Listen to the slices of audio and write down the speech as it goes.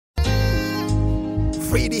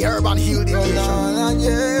Free the herb and heal the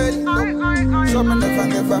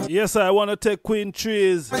nation. Yes, I want to take Queen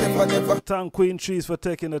Trees. Thank Queen Trees for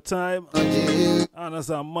taking the time. Honors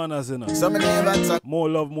and manners, you know. More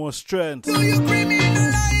love, more strength.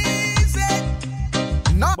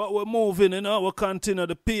 But we're moving, you know. We'll continue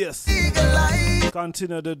the pace.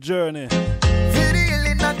 Continue the journey.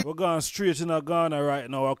 We're going straight in Ghana right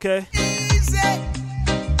now, okay?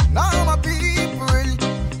 Now my people,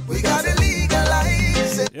 we gotta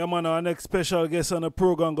legalize it. Yeah, man, our next special guest on the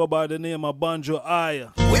program go by the name of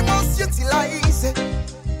Banjui. We must utilize it.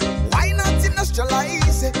 Why not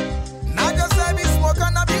industrialize it? Not just let me smoke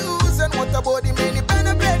and abuse. And what about the many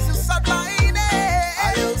benefits you supply it?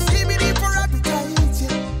 I'll see me deep for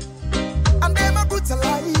appetite. And them a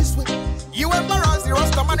brutalize with. You embarrass the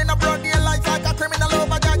rest of man in a broad day life like a criminal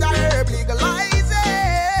over Jaja herb. Legalize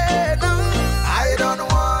it. No, I don't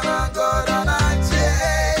wanna go down a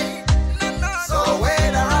jail. So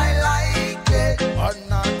whether I like it or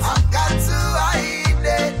not, I've got to hide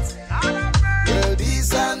it. Well,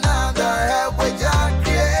 this another help with your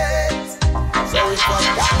create. So if I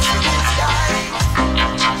got to this guy,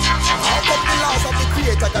 how come the laws of the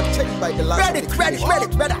creator got changed by the laws of the creator?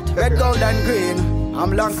 Red, gold and green.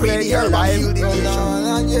 Amlak free the herb and heal the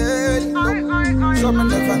nation. So me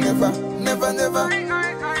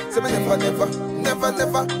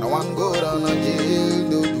never, no one go down a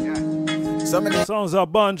jail. Sounds of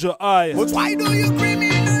Banjui. But why do you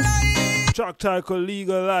criminalize? Track title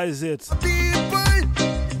legalize it. People,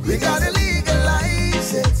 we gotta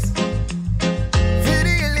legalize it. For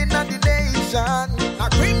the healing of the nation,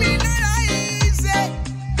 not criminalize it.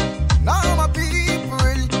 Now my people,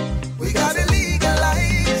 we gotta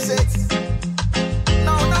legalize it.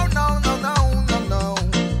 No.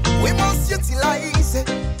 We must utilize it.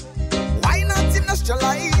 Why not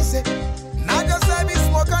industrialize it? Not just let me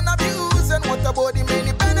smoke and abuse. And what about the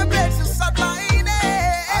many benefits you supply it?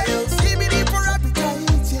 I'll see me deep for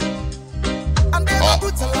appetite. And then I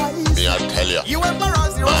brutalize. Me, I tell you. You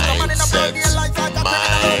embarrass the rest of man in a broad day life like a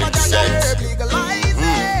criminal. Legalize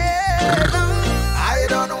it. I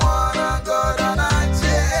don't wanna go down a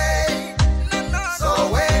jail. So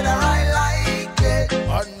whether I like it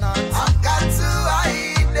or not, I've got to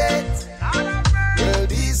hide it. Well,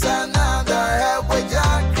 this another help with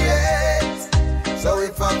your create. So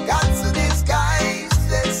if I've got to disguise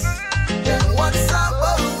this, then what's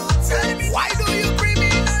about it? Why do you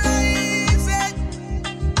criminalize it?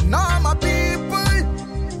 No, my people,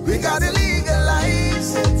 we gotta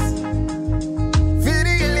legalize it. For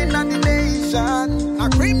the healing of the nation,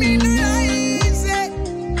 not criminalize it.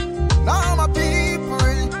 No, my people,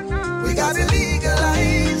 we gotta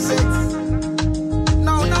legalize it.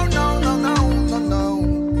 No.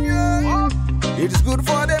 Yeah. It is good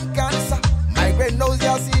for them cancer, migraine,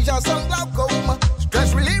 nausea, seizures, and glaucoma.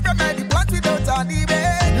 Stress relief remedy, plant without a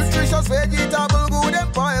debate. Nutritious vegetable, good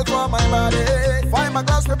and oil for my body.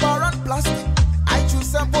 Fiberglass, paper, and plastic. I choose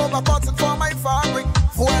some over cotton for my fabric.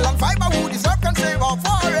 Fuel and fiber wood is up and save our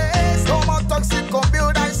forest. No more toxic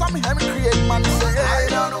combuild, I some hemp create man say. I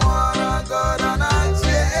don't wanna go down a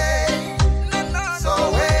jail. So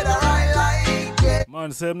whether I like it.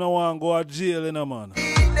 Man, say him no want go to jail, you know, man.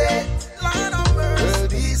 Well,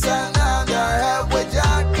 this another help with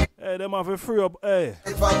Jack. Hey, them have to free up, hey.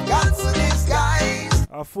 If I got to these guys,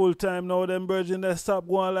 A full time now, them virgin, they stop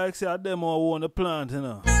going like say, them all own the plant, you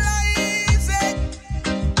know.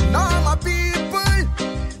 no, my people,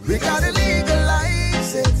 we gotta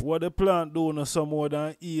legalize it. What the plant do no some more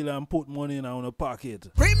than heal and put money in the pocket.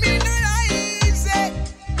 Criminalize it.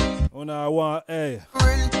 When I want, hey.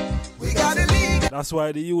 We gotta legalize. That's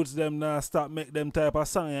why the youths them now stop make them type of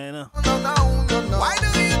song, you know. No. Why do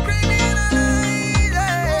you criminalize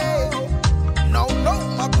it? No,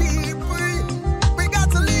 my people, we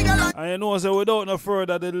got to legalize. And you know, so without no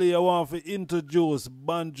further delay, I want to introduce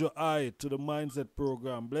Banjui to the Mindset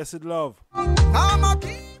Program. Blessed love. Now my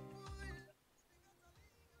people.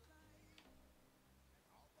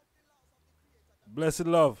 Blessed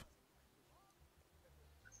love.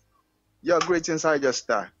 Yo, greetings,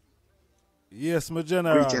 Ijahstars. Yes, my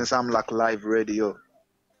general. Greetings, Amlak Live Radio.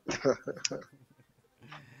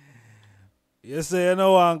 You say you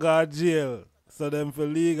know one got jail, so them for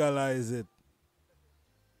legalize it.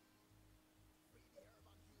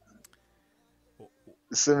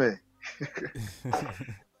 See me?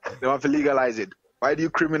 They want to legalize it. Why do you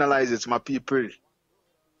criminalize it, my people?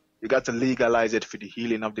 You got to legalize it for the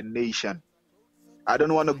healing of the nation. I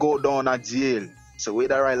don't want to go down a jail. So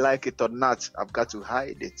whether I like it or not, I've got to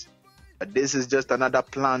hide it. But this is just another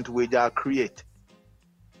plant which I create.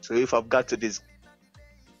 So if I've got to disguise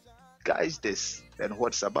this, then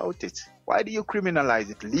what's about it? Why do you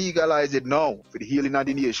criminalize it? Legalize it now for the healing of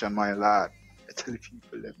the nation, my lord. I tell the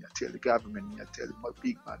people, let me tell the government, I tell my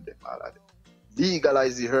big man, them all of them.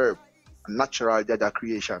 Legalize the herb, a natural Jaja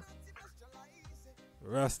creation.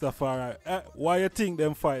 Rastafari. Why you think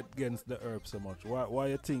them fight against the herb so much? Why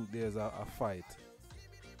you think there's a fight?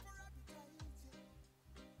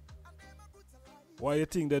 Why you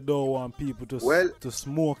think they don't want people to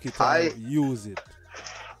smoke it or use it?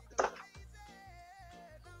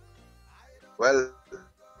 Well,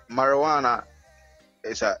 marijuana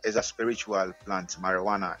is a spiritual plant.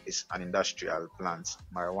 Marijuana is an industrial plant.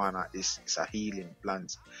 Marijuana is a healing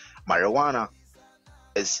plant. Marijuana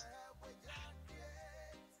is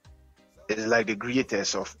like the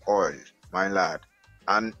greatest of all, my lad.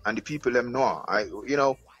 And the people them know.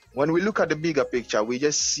 When we look at the bigger picture, we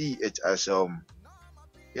just see it as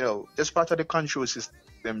just part of the control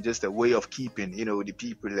system, just a way of keeping, the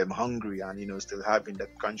people them hungry and still having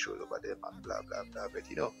that control over them and blah blah blah. But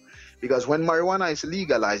because when marijuana is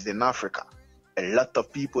legalized in Africa, a lot of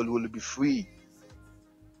people will be free.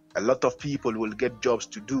 A lot of people will get jobs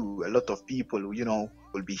to do. A lot of people, will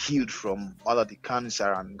be healed from all of the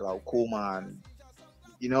cancer and glaucoma and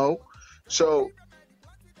So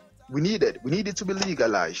we need it to be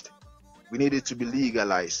legalized. We need it to be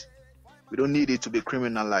legalized. We don't need it to be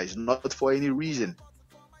criminalized, not for any reason.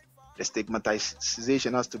 The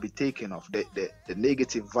stigmatization has to be taken off. The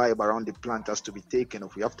negative vibe around the plant has to be taken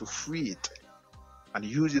off. We have to free it and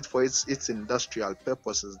use it for its industrial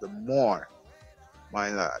purposes the more. My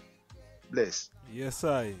lad. Bless. Yes,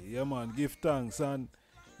 yeah man, give thanks. And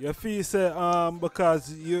you feel say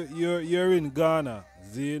because you're in Ghana,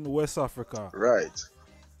 in West Africa. Right.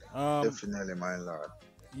 Definitely, my lord.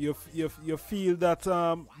 You feel that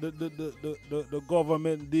the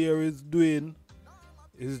government there is doing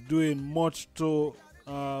much to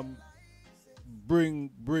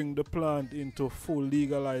bring the plant into full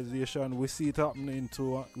legalization. We see it happening in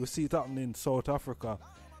South Africa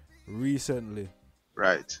recently.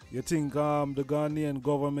 Right. You think the Ghanaian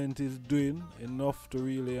government is doing enough to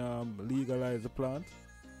really legalize the plant?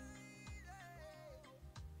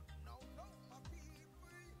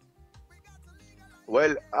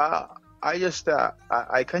 Well, I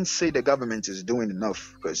can't say the government is doing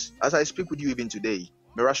enough because as I speak with you even today,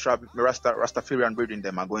 Rastafarian brethren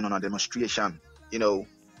them are going on a demonstration, to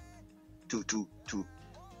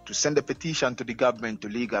send a petition to the government to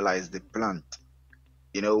legalize the plant.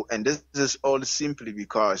 And this is all simply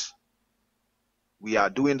because we are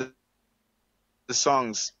doing the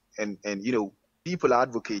songs and people are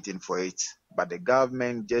advocating for it, but the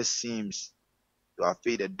government just seems to have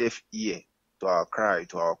paid a deaf ear to our cry,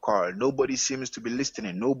 to our call. Nobody seems to be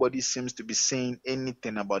listening. Nobody seems to be saying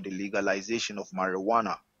anything about the legalization of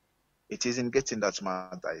marijuana. It isn't getting that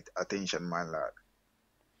much attention, my lad.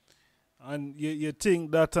 And you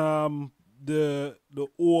think that the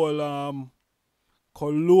whole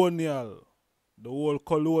colonial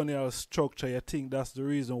structure, you think that's the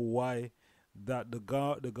reason why that the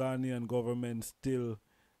Ghanaian government still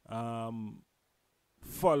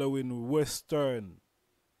following Western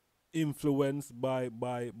influence by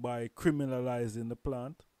criminalizing the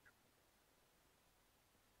plant?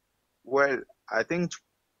 Well, I think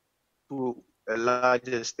to a large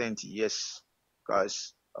extent, yes,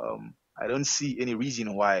 because I don't see any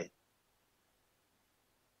reason why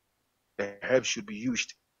the herb should be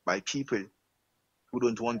used by people who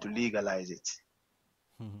don't want to legalize it.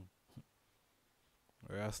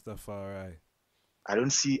 Rastafari. I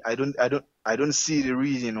don't see the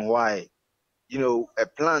reason why, a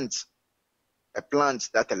plant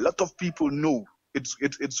that a lot of people know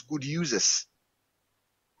it's good uses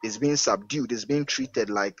is being subdued, is being treated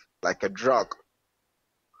like a drug,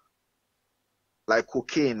 like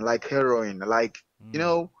cocaine, like heroin, like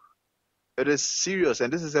it is serious.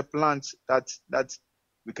 And this is a plant that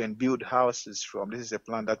we can build houses from. This is a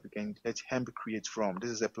plant that we can get hempcrete from.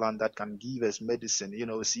 This is a plant that can give us medicine,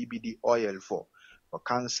 CBD oil for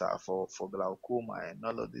cancer, for glaucoma and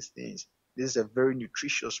all of these things. This is a very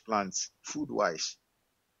nutritious plant, food-wise.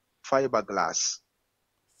 Fiberglass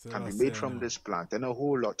can be made from this plant, and a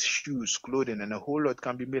whole lot, shoes, clothing, and a whole lot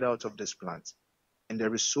can be made out of this plant. And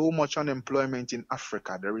there is so much unemployment in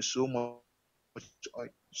Africa. There is so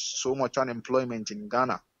much unemployment in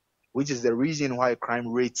Ghana, which is the reason why crime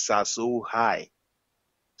rates are so high.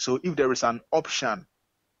 So if there is an option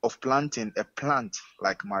of planting a plant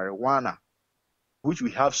like marijuana, which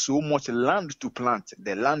we have so much land to plant,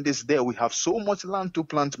 the land is there. We have so much land to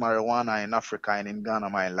plant marijuana in Africa and in Ghana,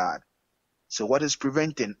 my lad. So what is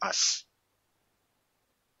preventing us?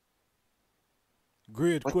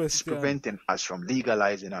 Great question. What is preventing us from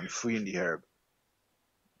legalizing and freeing the herb?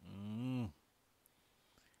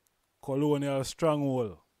 Colonial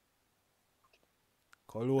Stronghold.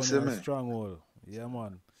 See Colonial me? Stronghold. Yeah,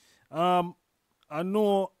 man. I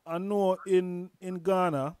know in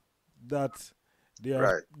Ghana that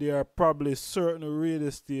Right. there are probably certain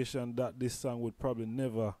radio stations that this song would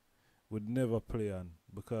never play on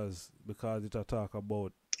because it a talk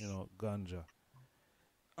about, ganja.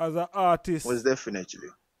 As an Was artist, definitely.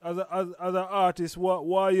 as an artist,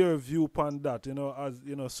 what your view upon that?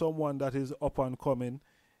 As someone that is up and coming,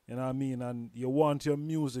 what I mean, and you want your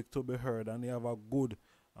music to be heard, and you have a good,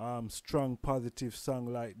 strong, positive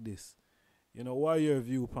song like this. What your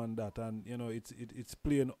view upon that? And it's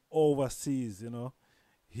playing overseas.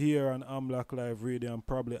 Here on Amlak Live Radio and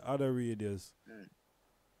probably other radios.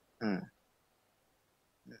 Mm.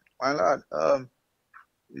 My lord,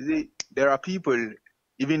 you see, there are people,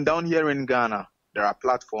 even down here in Ghana, there are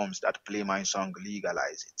platforms that play my song,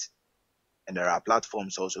 legalize it. And there are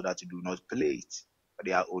platforms also that do not play it for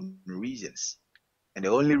their own reasons. And the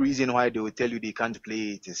only reason why they will tell you they can't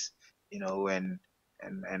play it is, when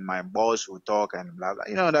and my boss will talk and blah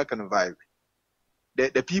blah, that kind of vibe.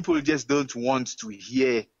 The people just don't want to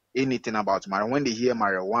hear anything about marijuana. When they hear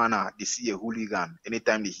marijuana, they see a hooligan.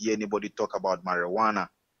 Anytime they hear anybody talk about marijuana,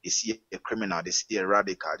 they see a criminal, they see a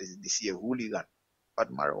radical, they see a hooligan. But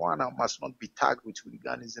marijuana must not be tagged with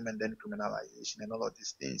hooliganism and then criminalization and all of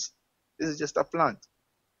these things. This is just a plant.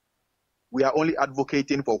 We are only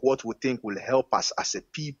advocating for what we think will help us as a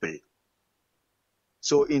people.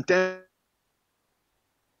 So in terms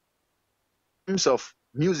of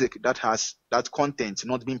music that has that content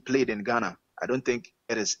not being played in Ghana, I don't think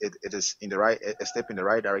it is in the right a step in the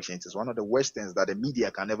right direction. It is one of the worst things that the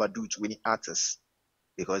media can never do to any artist,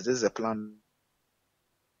 because this is a plan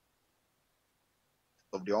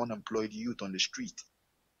of the unemployed youth on the street.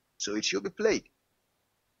 So it should be played.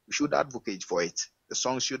 We should advocate for it. The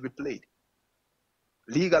songs should be played.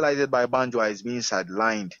 Legalized by Banjui is being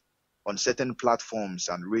sidelined on certain platforms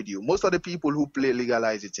and radio. Most of the people who play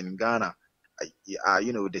legalize it in Ghana are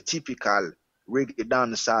the typical reggae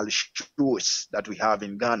dancehall shows that we have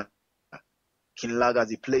in Ghana. King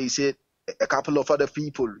Lagazi plays it. A couple of other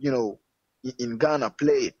people, in Ghana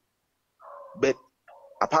play it. But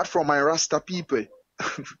apart from my Rasta people,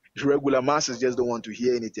 the regular masses just don't want to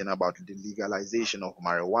hear anything about the legalization of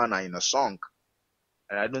marijuana in a song.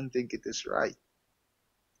 And I don't think it is right.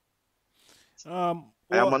 I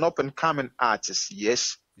am an up and coming artist,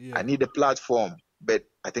 yes. Yeah. I need a platform, but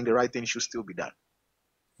I think the right thing should still be done.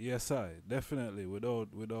 Yes, definitely, without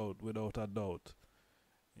a doubt.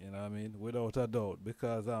 You know what I mean? Without a doubt,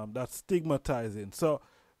 because that's stigmatizing. So,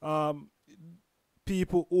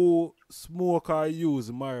 people who smoke or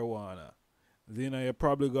use marijuana, you're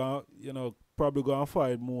probably gonna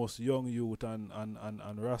find most young youth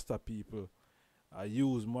and Rasta people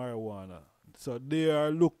use marijuana. So they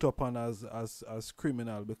are looked upon as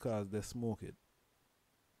criminal because they smoke it.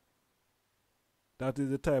 That is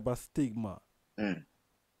the type of stigma. Mm.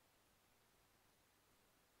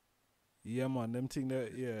 Yeah, man. Them thing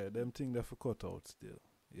they for cut out still.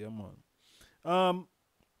 Yeah, man.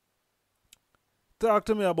 Talk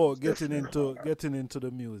to me about getting into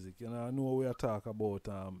the music. I know we are talking about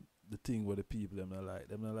the thing with the people them not like.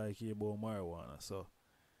 Them not like hear about marijuana. So,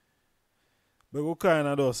 but we kind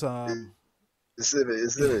of does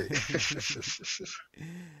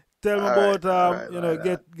Tell me about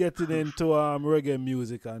getting into reggae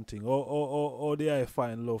music and thing. Or do I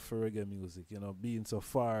find love for reggae music? Being so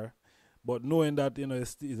far, but knowing that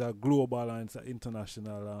it's a global and it's an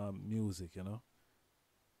international music.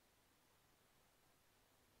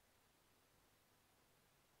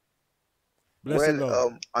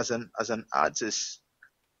 As an artist,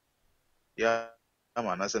 yeah,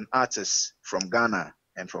 man, as an artist from Ghana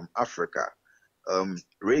and from Africa,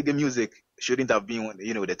 reggae music shouldn't have been,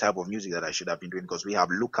 the type of music that I should have been doing, because we have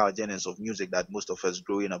local genres of music that most of us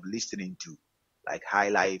growing up listening to, like high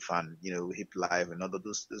life and, hip life and other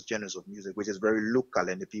those genres of music, which is very local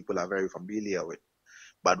and the people are very familiar with.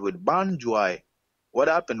 But with Banjui, what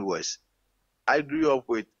happened was I grew up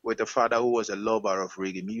with a father who was a lover of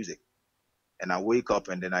reggae music. And I wake up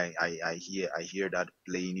and then I hear that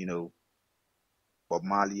playing, Bob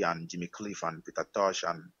Marley and Jimmy Cliff and Peter Tosh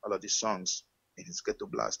and all of these songs in his Ghetto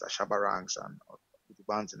Blaster, Shabba Ranks and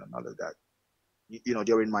bands and all of that,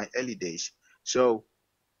 during my early days. So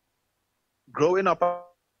growing up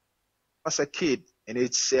as a kid in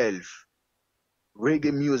itself,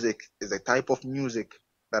 reggae music is a type of music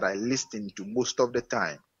that I listen to most of the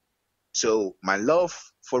time. So my love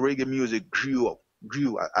for reggae music grew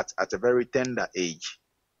at a very tender age,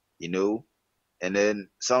 And then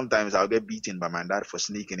sometimes I'll get beaten by my dad for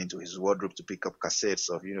sneaking into his wardrobe to pick up cassettes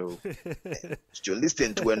of, to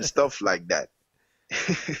listen to and stuff like that.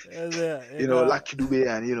 Lucky Dube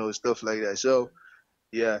and, stuff like that. So,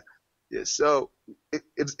 yeah. Yeah. So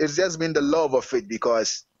it's just been the love of it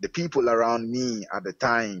because the people around me at the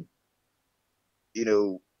time,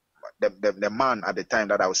 the man at the time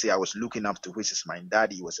that I would say I was looking up to, which is my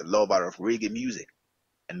daddy, was a lover of reggae music.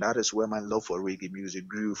 And that is where my love for reggae music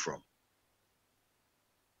grew from.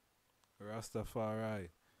 Rastafari.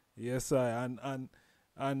 Yes, I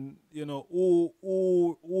and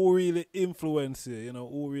who really influence you,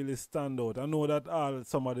 who really stand out. I know that all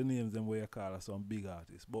some of the names them where you call are some big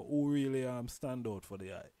artists, but who really stand out for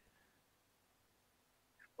the eye?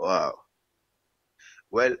 Wow.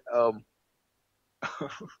 Well,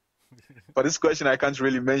 for this question I can't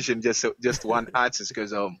really mention just one artist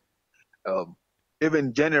because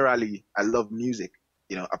even generally I love music,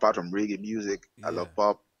 apart from reggae music, yeah. I love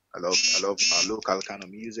pop, I love our local kind of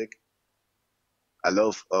music. I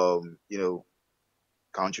love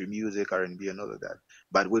country music, R&B, and all of that.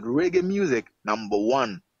 But with reggae music, number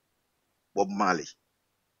one, Bob Marley.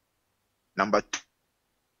 Number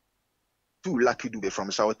two, Lucky Dube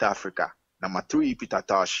from South Africa. Number three, Peter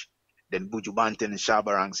Tosh. Then Buju Banton and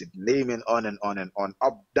Shabba Ranks, naming on and on and on,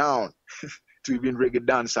 up, down, to even reggae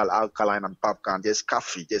dancehall, alkaline and popcorn, just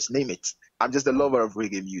coffee, just name it. I'm just a lover of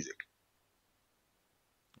reggae music.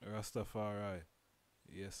 Rastafari.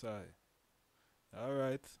 Yes, I. All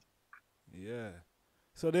right. Yeah.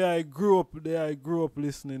 So there I grew up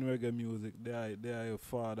listening reggae music. There your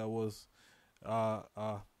father was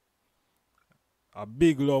a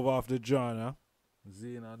big lover of the genre.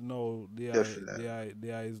 Zena now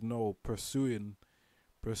there is now pursuing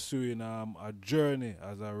a journey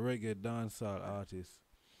as a reggae dancehall artist.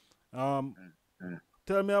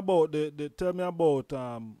 Tell me about the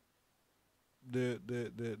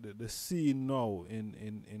scene now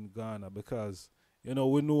in Ghana, because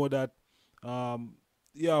we know that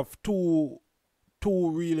you have two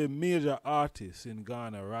really major artists in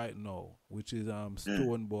Ghana right now, which is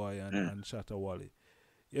Stone Boy and Shatta Wally.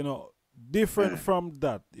 Different from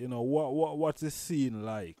that, what's the scene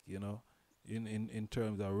like, in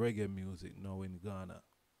terms of reggae music now in Ghana?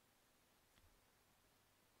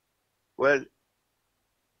 Well,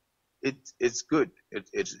 it's good.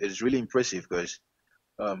 It's really impressive because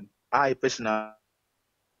I personally,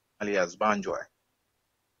 as Banjui,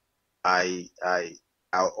 I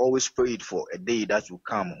always prayed for a day that will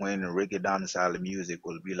come when reggae dancehall music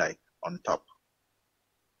will be like on top.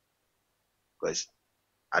 Because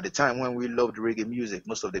at the time when we loved reggae music,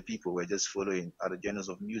 most of the people were just following other genres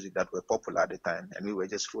of music that were popular at the time, and we were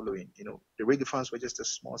just following. The reggae fans were just a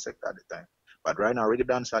small sector at the time. But right now, reggae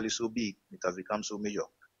dancehall is so big; it has become so major.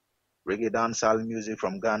 Reggae dancehall music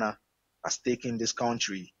from Ghana has taken this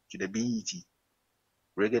country to the BET.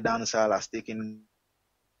 Reggae dancehall has taken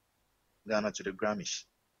Ghana to the Grammys,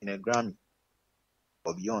 in a Grammy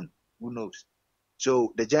or beyond. Who knows?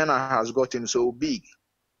 So the genre has gotten so big.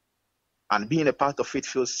 And being a part of it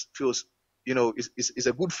feels it's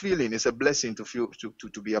a good feeling. It's a blessing to feel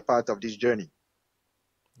to be a part of this journey.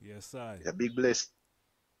 Yes, I. It's a big blessing.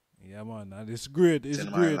 Yeah, man, and it's great.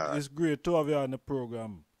 It's great to have you on the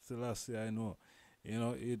program, Selassie. I know,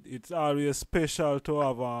 it's always special to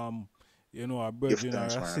have a brethren or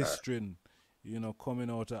a sister, coming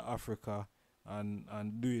out of Africa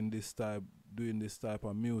and doing this type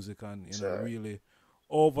of music and really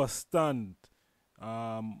overstand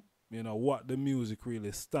what the music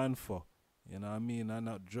really stand for, and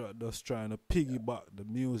not just trying to piggyback the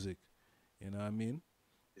music, you know what I mean?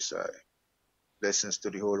 Yes, I. Blessings to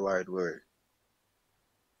the whole wide world.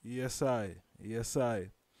 Yes, I.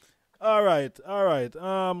 All right.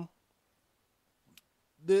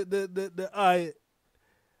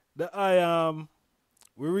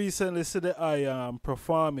 We recently see the I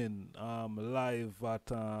performing live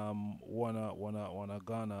at one of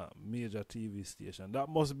Ghana major TV station. That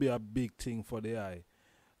must be a big thing for the I,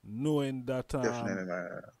 knowing that Definitely,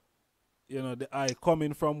 the I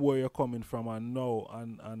coming from where you're coming from and now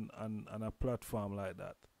and a platform like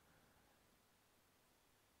that.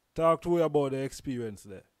 Talk to me about the experience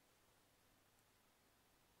there.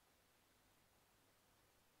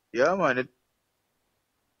 Yeah, man.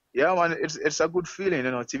 It's a good feeling,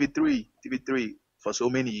 TV3 for so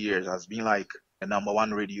many years has been like the number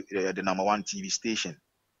one TV station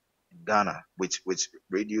in Ghana, which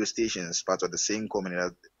radio stations part of the same company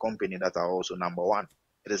that are also number one.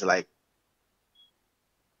 It is like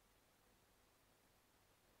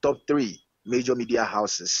top 3 major media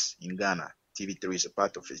houses in Ghana. TV3 is a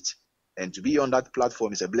part of it, and to be on that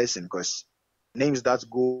platform is a blessing because names that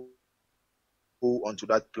go go onto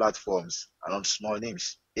that platforms and on small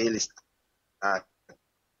names, A-list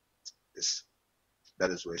artists. That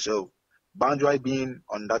is why. So Banjui being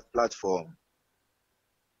on that platform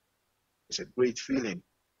is a great feeling.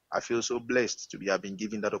 I feel so blessed to have been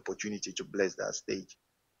given that opportunity to bless that stage.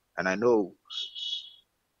 And I know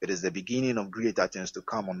it is the beginning of greater things to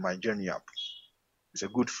come on my journey up. It's a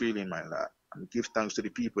good feeling, my lad. And give thanks to the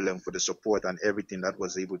people and for the support and everything that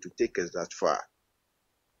was able to take us that far.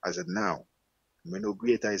 As of now, we know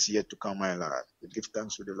greater is yet to come, my lad. We give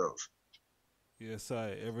thanks to the Lord. Yes,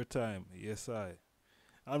 I. Every time. Yes, I.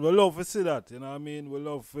 And we love to see that, you know what I mean? We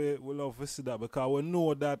love to see that because we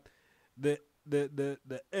know that the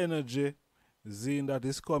energy zine that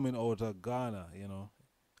is coming out of Ghana, you know.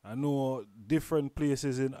 I know different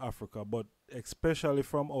places in Africa, but especially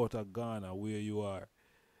from out of Ghana where you are,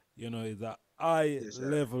 you know, it's a high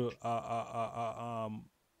level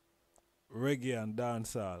reggae and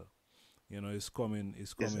dancehall. You know, it's coming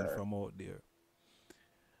from out there.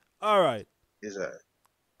 All right. Yes, sir.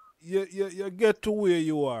 You get to where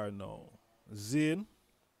you are now, Zane.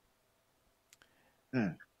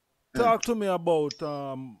 Talk to me about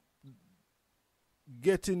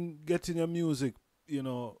getting your music, you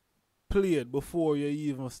know, played before you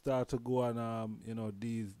even start to go on you know,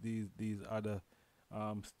 these other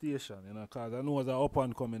stations, you know, because I know as an up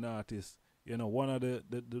and coming artist, you know, one of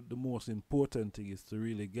the most important thing is to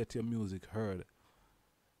really get your music heard.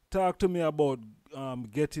 Talk to me about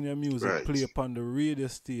getting your music played upon the radio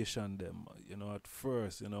station them, you know, at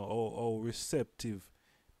first, you know, how receptive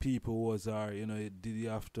people was, are, you know, did you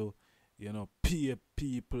have to, you know, pay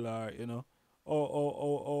people, or, you know,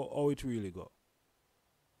 how it really go?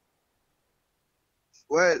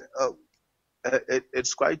 Well,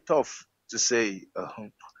 it's quite tough to say,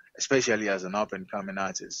 especially as an up and coming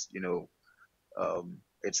artist, you know.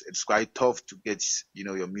 It's quite tough to get, you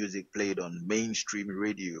know, your music played on mainstream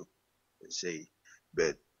radio, let's say.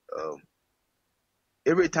 But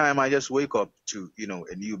every time I just wake up to, you know,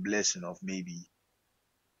 a new blessing of maybe,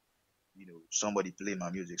 you know, somebody play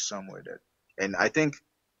my music somewhere that, and I think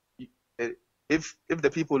if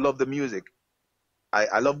the people love the music,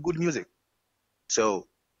 I love good music. So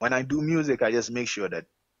when I do music, I just make sure that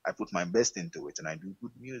I put my best into it and I do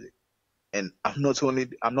good music. And I'm not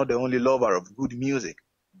the only lover of good music.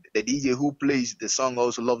 The DJ who plays the song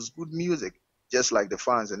also loves good music, just like the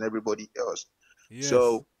fans and everybody else. Yes.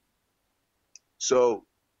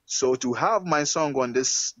 So to have my song on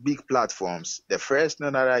these big platforms, the first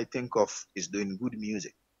thing that I think of is doing good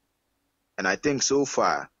music. And I think so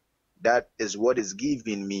far, that is what is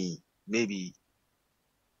giving me maybe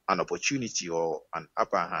an opportunity or an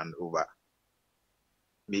upper hand over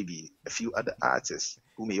maybe a few other artists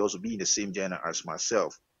who may also be in the same genre as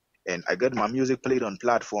myself. And I get my music played on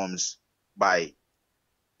platforms by,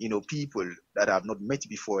 you know, people that I've not met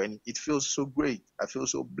before. And it feels so great. I feel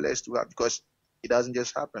so blessed to have, because it doesn't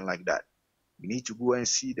just happen like that. You need to go and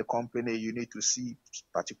see the company. You need to see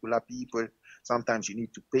particular people. Sometimes you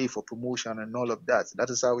need to pay for promotion and all of that. That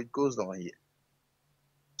is how it goes down here.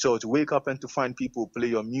 So to wake up and to find people play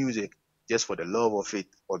your music just for the love of it,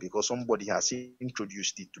 or because somebody has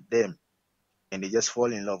introduced it to them and they just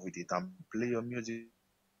fall in love with it and play your music,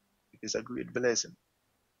 is a great blessing.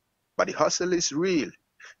 But the hustle is real.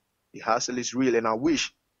 The hustle is real. And I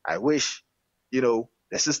wish, you know,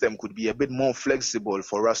 the system could be a bit more flexible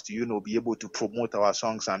for us to, you know, be able to promote our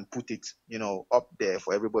songs and put it, you know, up there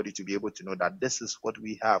for everybody to be able to know that this is what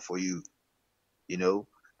we have for you, you know,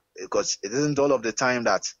 because it isn't all of the time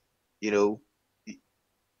that, you know.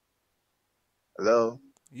 Hello?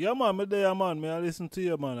 Yeah, man, me there, man. May I listen to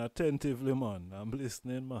you, man, attentively, man. I'm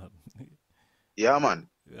listening, man. Yeah, man.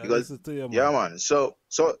 Because, yeah, man. So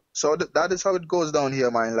that is how it goes down here,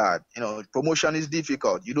 my lad. You know, promotion is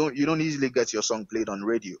difficult. You don't easily get your song played on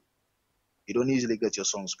radio. You don't easily get your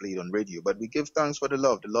songs played on radio. But we give thanks for the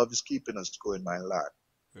love. The love is keeping us going, my lad.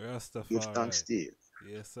 RASTAFARI. Give thanks, Steve.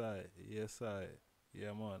 Yes, I.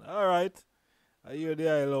 Yeah, man. All right. I hear the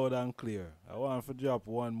eye loud and clear. I want to drop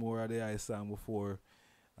one more of the eye song before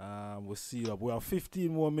we seal up. We have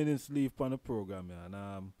 15 more minutes left on the program, yeah, and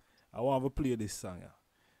I want to play this song. Yeah.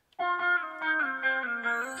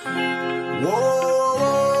 Whoa,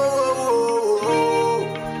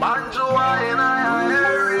 Banjui in our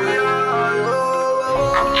area.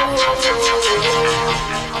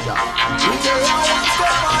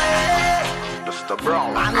 Mr.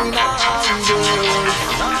 Brown.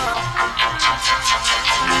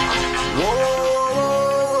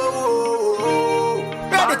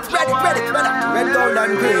 Ready. Red, gold,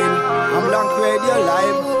 and green. Amlak Radio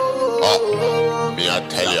Live. Me I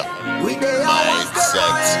tell you,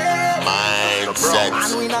 mindset.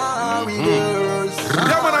 And we know we do.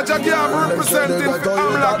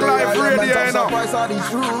 are the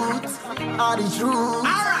truth, are the truth.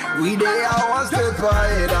 We they are one step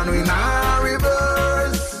ahead and we not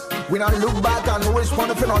reverse. We not look back and wish for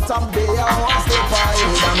nothing on top. They are one step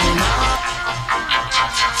ahead and we not.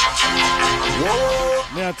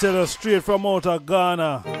 Whoa. Me I tell you straight from out of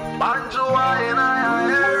Ghana.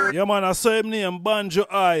 Banjui, Yeah man, I saw him name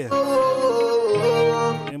Banjui.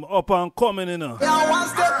 Him up and coming in. we are one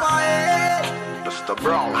step ahead Mr.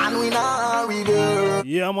 Brown. and we not reverse.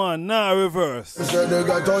 Yeah man, now reverse. Say they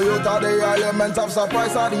got Toyota, the element of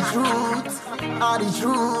surprise are the truth, are the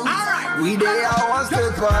truth. We they are one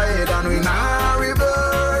step ahead and we not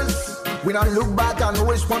reverse. We not look back and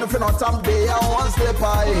wish for nothing on top. They are one step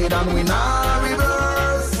ahead and we not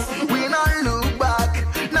reverse. We not look back,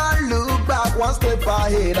 one step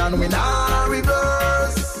ahead and we not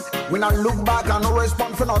reverse. We not look back and no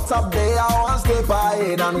respond for not top. They are one step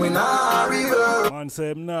ahead and we not reverse. Man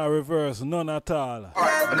say him now reverse, none at all.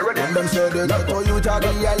 When them say they got Toyota,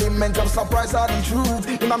 the element of surprise are the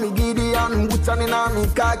truth. In a me Gideon, boots and in a me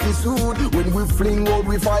khaki suit. When we fling out,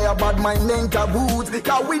 we fire bad mind lenka boots.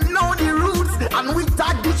 Cause we know the roots and we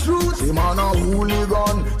tag the truth. Them man a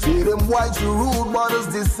hooligan, see them white you rude. But it's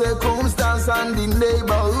the circumstance and the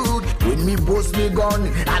neighborhood. When me bust me gun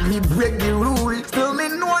and me break the rule, still me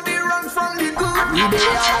know the run from the good. We they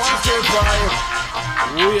are one step ahead.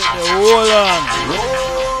 Wait the hold on.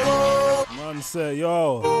 Whoa. Man say,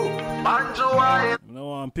 yo, Banjui. no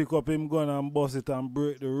one pick up him gun and bust it and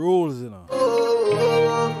break the rules, you know.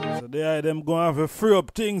 So they are them gonna have to free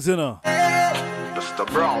up things, you know. Mr.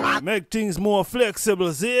 Brown. Make things more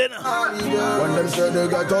flexible, see, you know? When them say they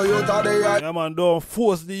got Toyota, they are Yeah man, don't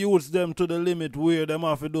force the youths them to the limit where them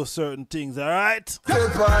have to do certain things, alright?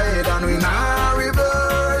 step ahead and we not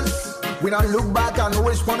reverse. We not look back and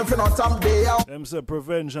wish for nothing on top. They are. Them say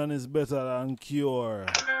prevention is better than cure.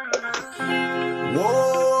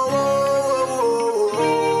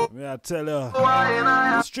 Whoa. Me I tell you,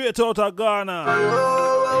 straight out of Ghana.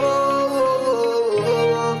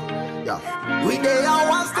 Yeah. We they are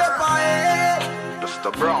one step ahead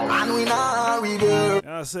Mr. Brown. and we not reverse.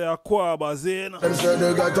 I say a Kwaba Zane. Them say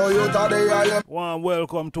they got Toyota, they are One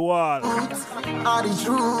welcome to all. are the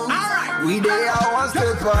truth. We they are one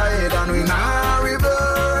step ahead and we not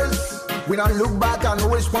reverse. We not look back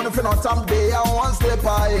and wish for nothing on top. They are one step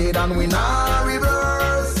ahead and we not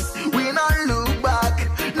reverse. We not look back,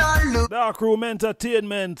 not look Dark Room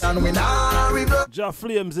Entertainment. and we not reverse. Ja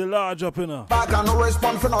Flames the large up in her. Back and no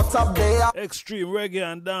respond for not top. They are Extreme reggae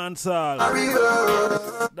and dancehall.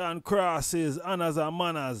 reverse. Dan Crosses, Annas and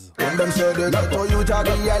Manners. When them say they got Toyota,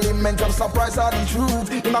 the element of surprise are the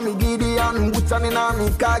truth. In a me Gideon, boots and in a me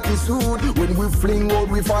khaki suit. When we fling out,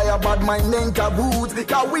 we fire bad mind lenka boots.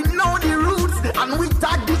 Cause we know the roots and we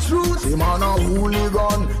tag the truth. See man a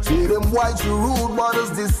hooligan, see them white you rude. But it's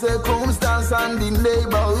the circumstance and the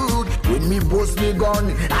neighborhood. When me bust me gun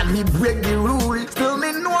and me break the rule, still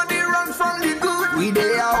me know the run from the good. We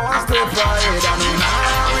they are one step ahead and we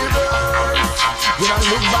not reverse. We not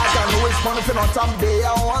look back and wish for nothing on top. They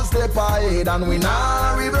are one step ahead and we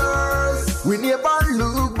not reverse. We never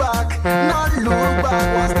look back, not look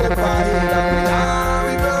back. One step ahead and we not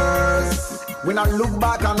reverse. We not look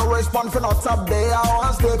back and no respond for no top. They are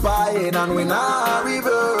one step ahead and we not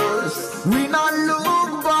reverse. We not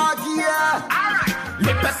look back, yeah.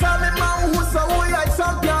 Le pesame man who say we are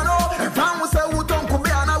champion, oh. Fan who say who don't come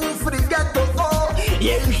and who forget to go.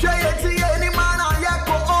 Yeah, you share it to any man and yeah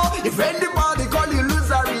go oh. If anybody call you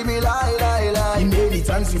loser, me lie. Many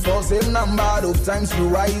times you fall, same number of times you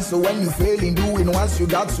rise. So when you fail in doing once, you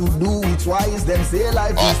got to do it twice. Then say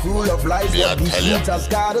life is full of lies, but the truth has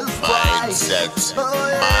got us right. Mindset.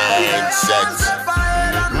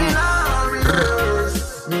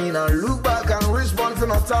 Me not look back and respond for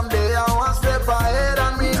no time. They are one step ahead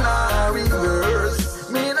and me not reverse.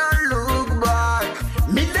 Me not look back.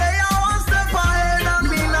 Me they are one step ahead and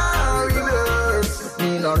me not reverse.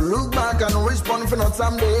 Me not look back and respond for no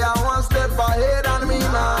time. They are one step ahead and me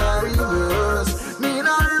not reverse. Me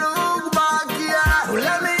not look back, yeah. So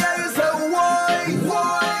let me hear you say why.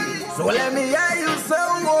 So let me hear you say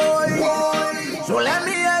why. So let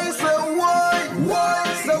me hear you say why.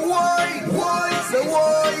 Say why.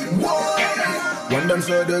 When them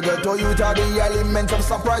say they get Toyota, the element of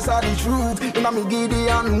surprise are the truth. In a me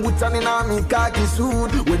Gideon, boots and in a me khaki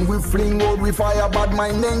suit. When we fling out, we fire bad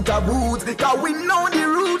mind lenka boots. Cause we know the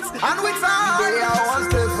roots and we tag. They are one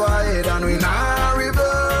step ahead and we not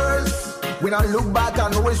reverse. We not look back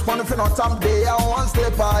and wish for nothing on top. They are one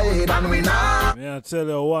step ahead and we not. Me I tell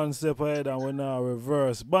you, one step ahead and we now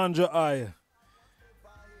reverse. Banjui.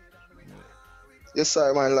 Yes,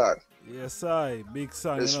 sir, my lord. Yes, I. Big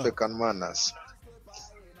son, you know. Respect and manners.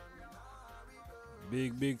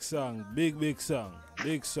 Big song, big song,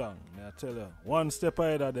 big song. Me I tell you, one step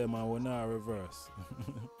ahead of them and we not reverse.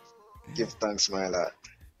 Give thanks, my lad.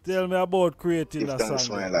 Tell me about creating Give that thanks,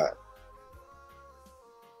 song my then. lad.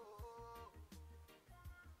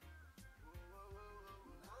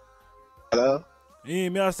 Hello?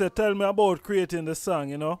 Me I say, tell me about creating the song,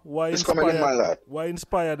 you know? Just come again, my lad. Why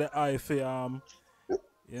inspire the eye for do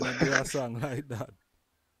a song like that?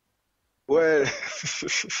 Well,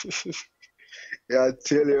 yeah, I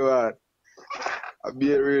tell you what, I'll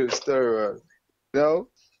be a real story, man. You know,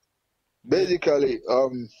 basically,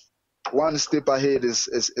 one step ahead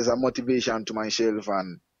is a motivation to myself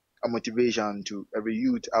and a motivation to every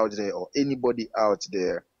youth out there or anybody out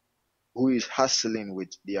there who is hustling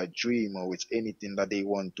with their dream or with anything that they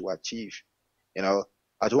want to achieve. You know,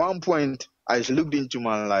 at one point, I looked into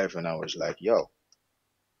my life and I was like, yo,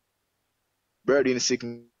 burden,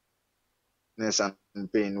 sickness,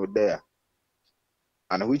 and pain were there.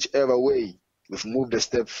 And whichever way we've moved a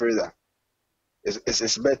step further,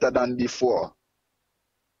 it's better than before.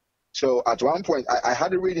 So at one point, I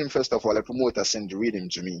had a reading, first of all, a promoter sent the reading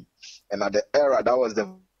to me. And at the era, that was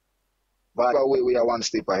the vibe way we are one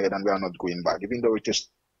step ahead and we are not going back. Even though it is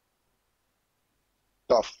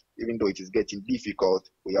tough, even though it is getting difficult,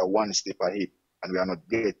 we are one step ahead and we are not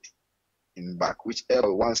getting back.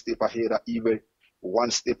 Whichever, one step ahead of evil,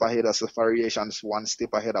 one step ahead of separations, one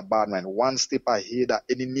step ahead of bad man, one step ahead of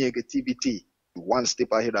any negativity, one step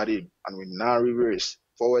ahead of him, and we now reverse.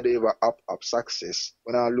 Forward ever, up, success.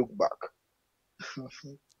 When I look back.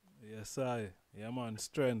 Yes, yeah, man,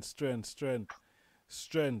 strength.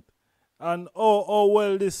 And how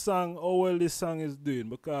well this song is doing,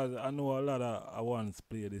 because I know a lot of I once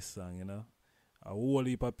play this song, you know. A whole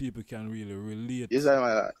heap of people can really relate Yes,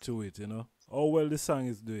 to it, you know. How well this song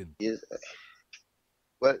is doing. Yes.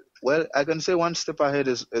 Well, I can say one step ahead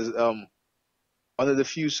is one of the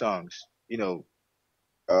few songs, you know,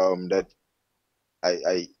 that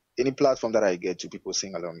I any platform that I get to people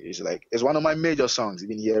sing along is like it's one of my major songs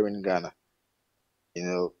even here in Ghana, you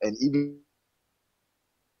know, and even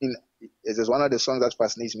it is one of the songs that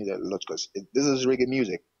fascinates me a lot because this is reggae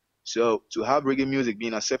music. So to have reggae music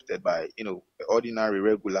being accepted by ordinary,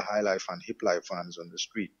 regular, high life and hip life fans on the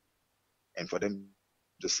street, and for them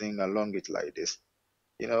to sing along it like this,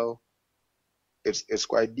 you know, it's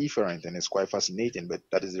quite different and it's quite fascinating. But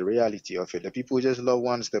that is the reality of it. The people just love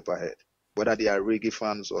one step ahead. Whether they are reggae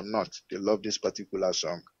fans or not, they love this particular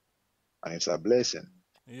song. And it's a blessing.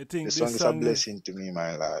 You think the song is a blessing to me,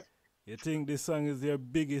 my lad. You think this song is their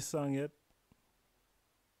biggest song yet?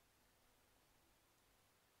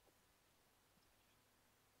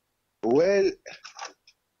 Well,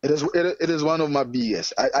 it is one of my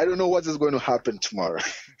biggest. I don't know what is going to happen tomorrow.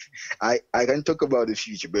 I can talk about the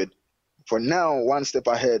future, but for now, one step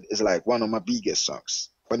ahead is like one of my biggest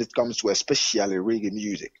songs when it comes to especially reggae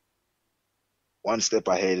music. One Step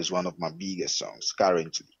Ahead is one of my biggest songs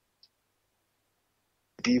currently.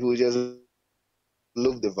 People just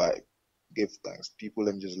love the vibe. Give thanks. People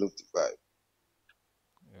them just love the vibe.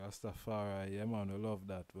 Rastafari, yeah man, we love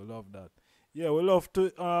that. Yeah, we love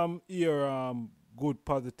to hear good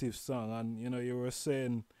positive song. And you know, you were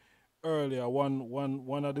saying earlier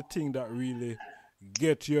one of the things that really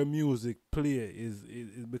get your music play is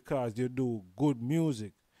because you do good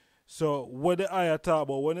music. So what the I talk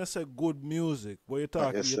about when you say good music, what you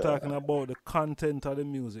talking? Yes, you're talking about the content of the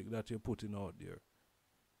music that you're putting out there.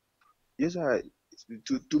 Yes,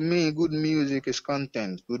 to me, good music is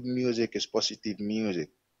content. Good music is positive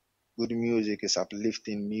music. Good music is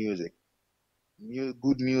uplifting music.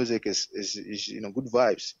 Good music is good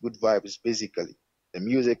vibes. Good vibes basically. The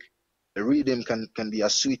music, the rhythm can be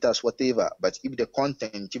as sweet as whatever, but if the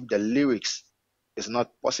content, if the lyrics is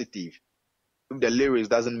not positive, if the lyrics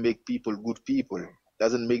doesn't make people good people,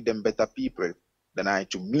 doesn't make them better people, then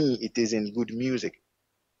to me, it isn't good music.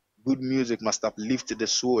 Good music must uplift the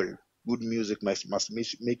soul. Good music must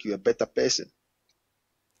make you a better person.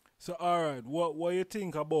 So all right, what you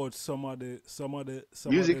think about some of the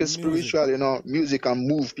music is spiritual, you know. Music can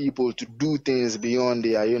move people to do things beyond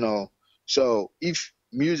their, you know. So if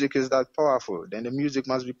music is that powerful, then the music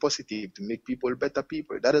must be positive to make people better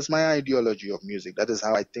people. That is my ideology of music. That is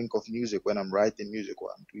how I think of music when I'm writing music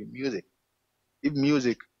or I'm doing music. If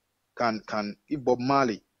music if Bob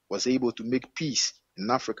Marley was able to make peace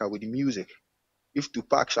in Africa with music, if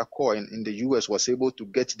Tupac Shakur in the US was able to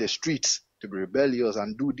get the streets to be rebellious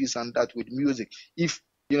and do this and that with music, if,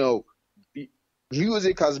 you know,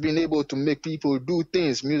 music has been able to make people do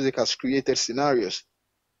things, music has created scenarios.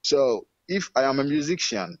 So if I am a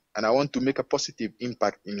musician and I want to make a positive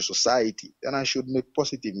impact in society, then I should make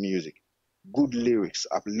positive music. good lyrics,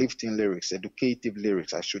 uplifting lyrics, educative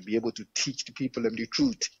lyrics. I should be able to teach the people the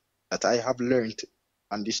truth that I have learned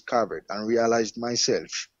and discovered and realized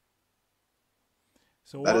myself.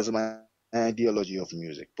 So that is my ideology of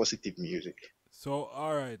music, positive music. So,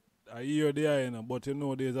 all right, I hear the idea, but you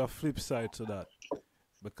know there's a flip side to that,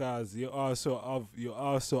 because you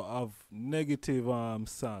also have negative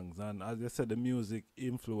songs, and as I said, the music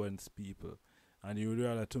influence people, and you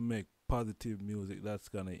rather to make positive music that's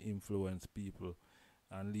gonna influence people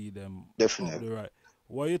and lead them Definitely up the right.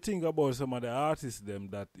 What you think about some of the artists them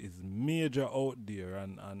that is major out there,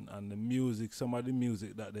 and the music, some of the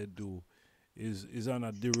music that they do is on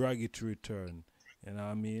a derogatory turn, you know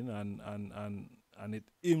what I mean, and it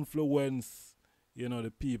influence, you know,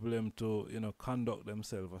 the people them to, you know, conduct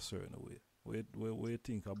themselves a certain way. What you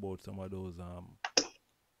think about some of those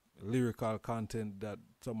lyrical content that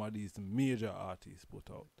some of these major artists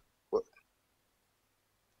put out? Well,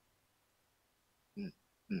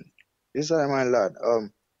 This is my lad.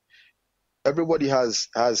 Everybody has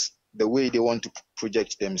the way they want to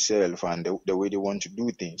project themselves and the way they want to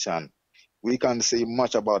do things, and we can't say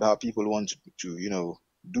much about how people want to you know,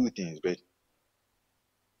 do things. But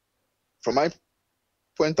from my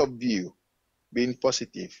point of view, being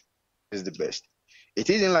positive is the best. It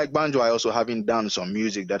isn't like Banjui also having done some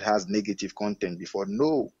music that has negative content before.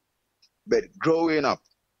 No, but growing up,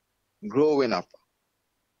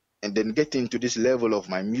 and then getting to this level of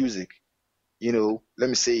my music, you know, let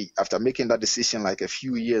me say, after making that decision like a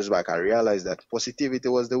few years back, I realized that positivity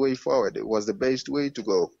was the way forward. It was the best way to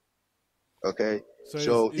go. Okay.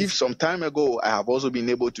 So if some time ago I have also been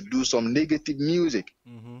able to do some negative music,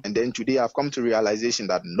 and then today I've come to realization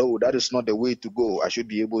that no, that is not the way to go. I should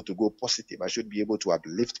be able to go positive. I should be able to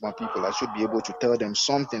uplift my people. I should be able to tell them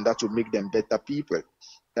something that will make them better people.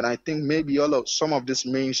 And I think maybe some of these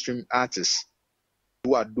mainstream artists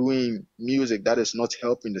who are doing music that is not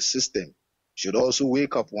helping the system should also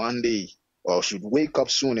wake up one day, or should wake up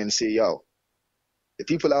soon and say, yo, the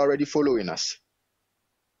people are already following us.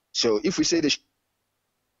 So if we say they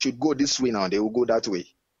should go this way now, they will go that way.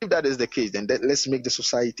 If that is the case, then let's make the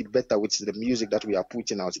society better with the music that we are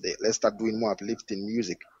putting out there. Let's start doing more uplifting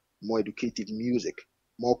music, more educative music,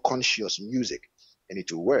 more conscious music, and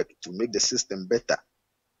it will work to make the system better.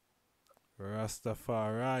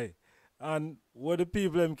 Rastafari. And what the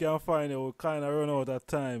people them can find, they will kind of run out of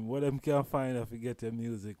time. What them can find if you get your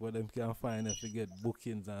music, what them can find if you get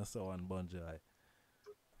bookings and so on, Banjui.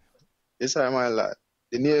 Yes, I my lad.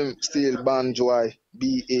 The name still Banjui,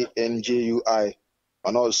 Banjui,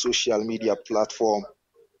 on all social media platform,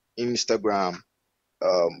 Instagram,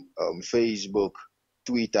 Facebook,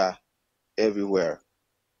 Twitter, everywhere.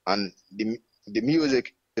 And the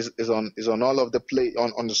music is on all of the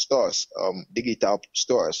on the stores, digital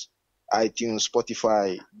stores, iTunes,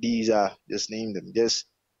 Spotify, Deezer, just name them. Just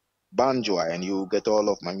Banjui, and you get all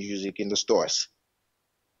of my music in the stores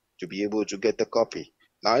to be able to get a copy.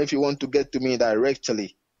 Now, if you want to get to me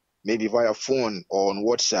directly, maybe via phone or on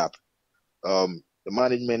WhatsApp, the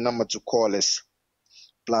management number to call is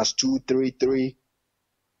 +233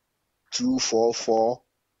 244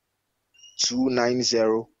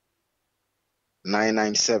 290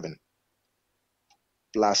 997.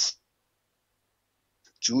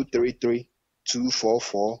 +233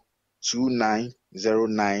 244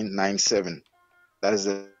 290997. That is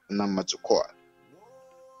the number to call.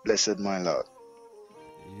 Blessed my Lord.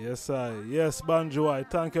 Yes, yes, Banjui.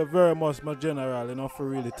 Thank you very much, my general, you know, for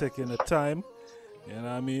really taking the time. You know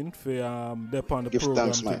what I mean? For dep on the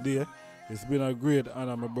program today. It's been a great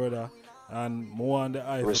honor, my brother. And I want the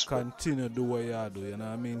eye to continue do what you do. You know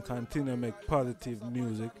what I mean? Continue make positive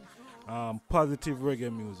music, positive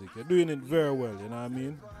reggae music. You're doing it very well. You know what I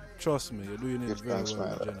mean? Trust me, you're doing it very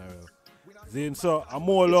well, general. Zane, so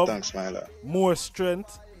more love, more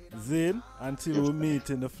strength, Zane, until we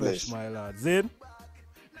meet in the flesh, my lord. Zane.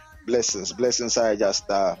 Blessings,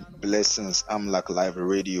 Ijahstars, blessings, Amlak Live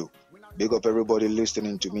Radio. Big up everybody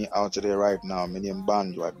listening to me out there right now. My name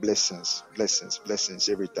Banjui. Blessings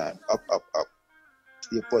every time. Up.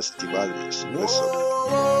 Stay positive always. Bless up.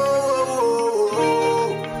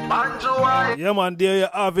 Yeah, man, there you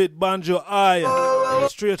have it, Banjui.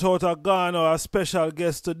 Straight out of Ghana, our special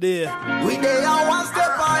guest today. We there one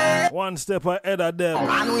step ahead. One step ahead of them.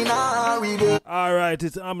 And we now read it. Alright,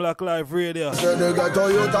 it's Amlak Live Radio. So they got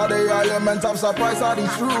Toyota, the element of surprise are the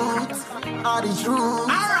truth.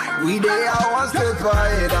 Alright. We there one step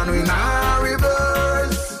ahead and we now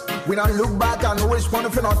reverse. We don't look back and wish one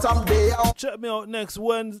if not someday. Check me out next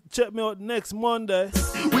Wednesday. Check me out next Monday.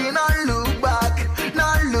 We not look back,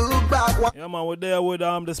 not look back. Yeah, man, we're there with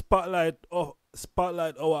the spotlight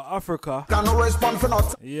spotlight our Africa. Can no respond for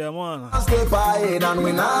not. Yeah, man. Step ahead and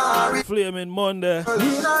we not. Flaming Monday.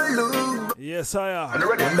 We not look. Yes, I am.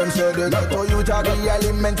 When them say they got to you, tell the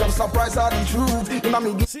element of surprise are the truth. You know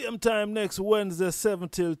me. Same time next Wednesday, 7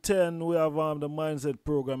 till 10, we have the Mindset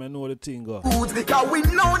program and know the thing go. Because we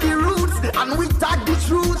know the roots and we tag the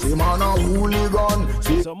truth. See man a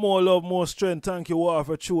hooligan. So more love, more strength. Thank you all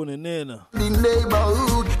for tuning in. The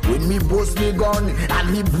neighborhood, when me bust me gun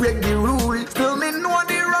and me break the rule, still me know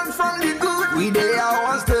the run from the good. We there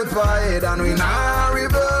one step ahead and we not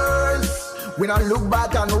reverse. We not look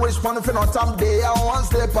back and respond for not top there one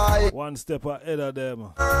step ahead. One step ahead of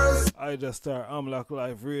them. Ijahstars, Amlak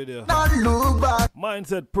Live Radio. Not look back.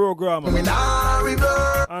 Mindset program. We not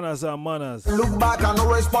reverse. Honors and manners. Look back and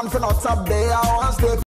respond for not top there one step.